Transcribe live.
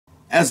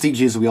As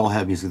DJs, we all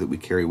have music that we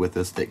carry with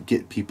us that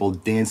get people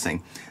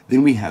dancing.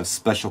 Then we have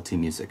specialty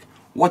music.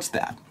 What's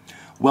that?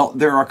 Well,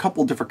 there are a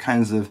couple different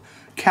kinds of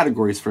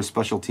categories for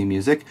specialty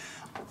music.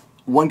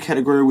 One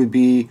category would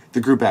be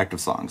the group active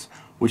songs,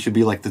 which would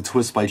be like the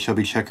Twist by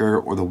Chubby Checker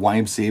or the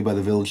YMCA by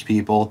the Village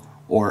People,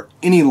 or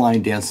any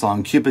line dance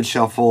song, Cupid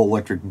Shuffle,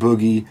 Electric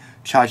Boogie,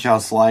 Cha-Cha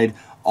Slide,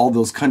 all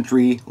those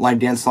country line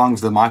dance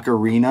songs, the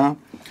Macarena.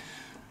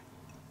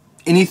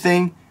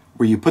 Anything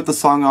where you put the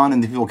song on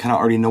and the people kind of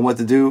already know what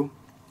to do,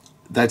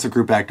 that's a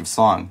group active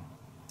song.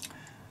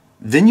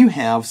 Then you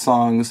have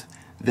songs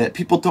that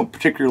people don't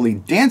particularly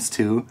dance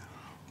to,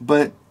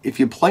 but if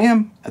you play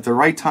them at the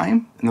right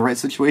time, in the right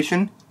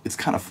situation, it's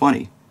kind of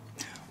funny.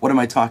 What am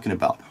I talking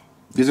about?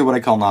 These are what I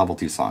call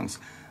novelty songs.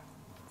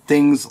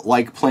 Things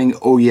like playing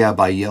Oh Yeah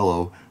by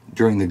Yellow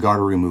during the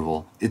garter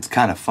removal. It's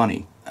kind of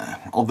funny.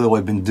 Although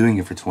I've been doing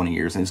it for 20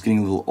 years and it's getting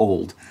a little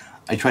old,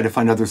 I try to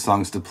find other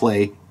songs to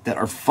play that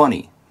are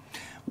funny.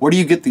 Where do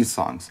you get these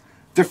songs?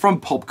 They're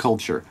from pulp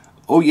culture.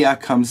 Oh Yeah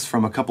comes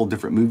from a couple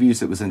different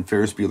movies. It was in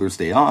Ferris Bueller's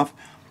Day Off.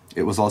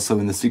 It was also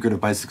in The Secret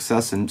of My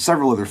Success and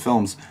several other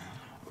films.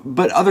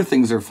 But other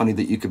things are funny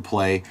that you could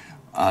play.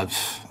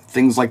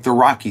 Things like the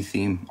Rocky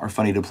theme are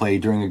funny to play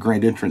during a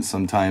grand entrance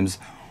sometimes.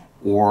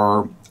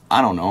 Or,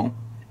 I don't know,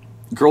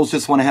 Girls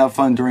Just Want to Have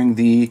Fun during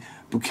the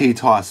bouquet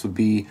toss would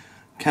be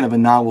kind of a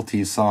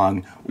novelty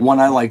song. One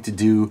I like to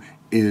do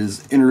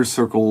is Inner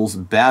Circle's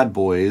Bad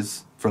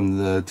Boys from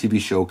the TV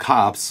show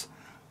Cops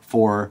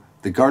for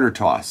the garter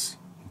toss.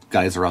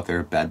 Guys are out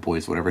there, bad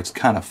boys, whatever. It's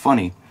kind of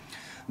funny.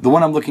 The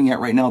one I'm looking at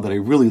right now that I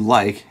really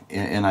like,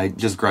 and I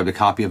just grabbed a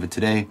copy of it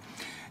today,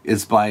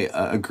 is by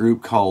a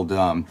group called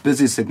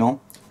Busy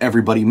Signal,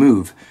 Everybody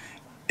Move.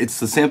 It's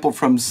the sample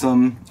from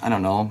some, I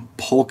don't know,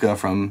 polka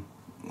from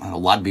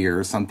Latvia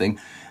or something,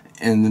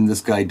 and then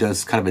this guy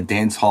does kind of a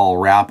dance hall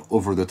rap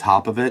over the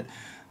top of it.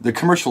 The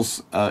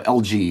commercial's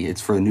LG.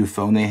 It's for a new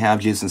phone they have.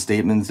 Jason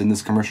Statham in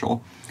this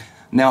commercial.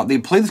 Now, they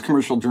play this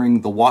commercial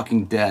during The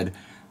Walking Dead,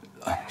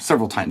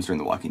 several times during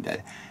The Walking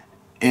Dead.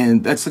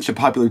 And that's such a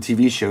popular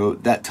TV show,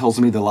 that tells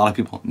me that a lot of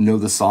people know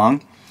the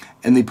song,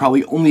 and they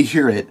probably only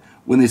hear it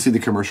when they see the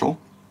commercial.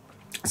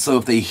 So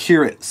if they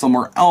hear it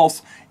somewhere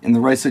else in the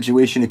right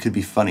situation, it could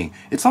be funny.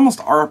 It's almost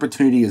our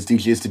opportunity as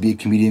DJs to be a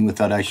comedian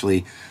without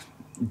actually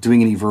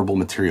doing any verbal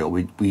material.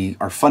 We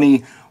are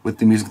funny with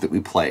the music that we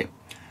play.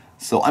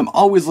 So I'm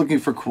always looking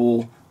for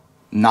cool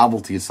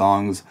novelty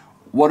songs.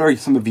 What are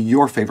some of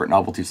your favorite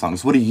novelty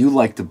songs? What do you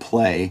like to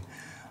play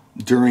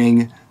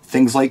during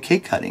things like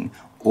cake cutting,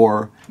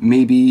 or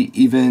maybe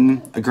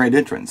even a grand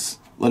entrance?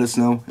 Let us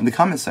know in the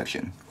comment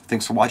section.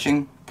 Thanks for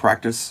watching,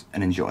 practice,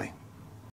 and enjoy.